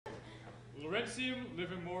Laurentium,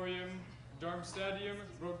 Livermorium, Darmstadium,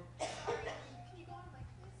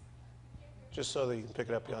 Just so that you can pick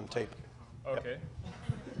it up on tape. okay.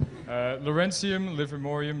 Laurentium,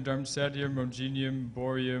 Livermorium, Darmstadium, Mogenium,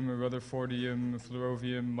 Boreum, Rutherfordium,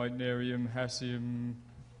 Fluovium, Meitnerium, Hassium,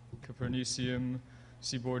 Copernicium,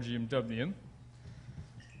 Seaborgium, Dubnium.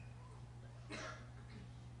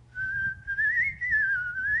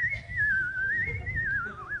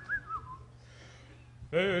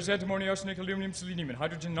 There's antimony, arsenic, aluminum, selenium, and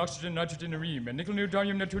hydrogen, oxygen, nitrogen, iridium, and nickel,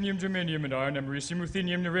 neodymium, neptunium, germanium, and iron, americium,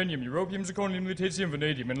 ruthenium, uranium, europium, zirconium, lutetium,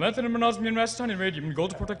 vanadium, and lanthanum, and osmium, acetonium, radium, and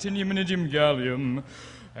gold, protactinium, and indium, gallium,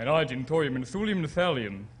 and iodine, thorium, and thulium, and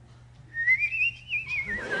thallium.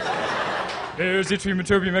 There's yttrium, and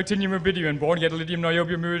terbium, actinium, rubidium, and boron, gadolinium,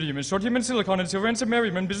 niobium, iridium, and strontium, and silicon, and silver, and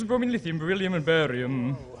samarium, and bismuth, bromine, lithium, beryllium, and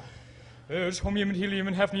barium. There's holmium and helium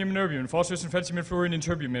and hafnium and erbium and phosphorus and francium and fluorine and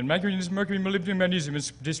terbium and manganese and mercury and molybdenum and magnesium and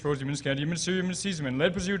dysprosium and scandium and cerium and cesium and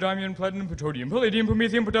lead, praseodymium and platinum, plutonium, palladium,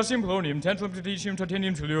 promethium, potassium, polonium, tantalum, lutetium,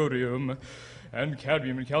 titanium, tellurium, and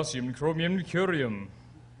cadmium and calcium and chromium and curium.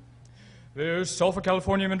 There's sulfur,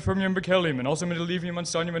 californium, and fermium, berkelium, and also metallium, and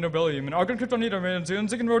strontium, and nobelium, and argon, kryptonite, and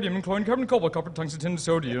zinc, and rhodium, and chlorine, carbon, cobalt, copper, tungsten, and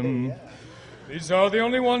sodium. Yeah. These are the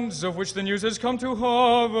only ones of which the news has come to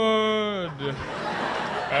Harvard.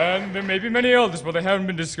 And there may be many others, but they haven't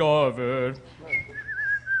been discovered.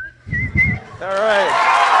 All right.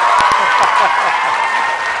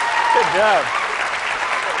 Good job.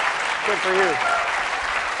 Good for you.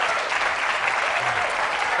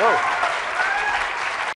 Whoa.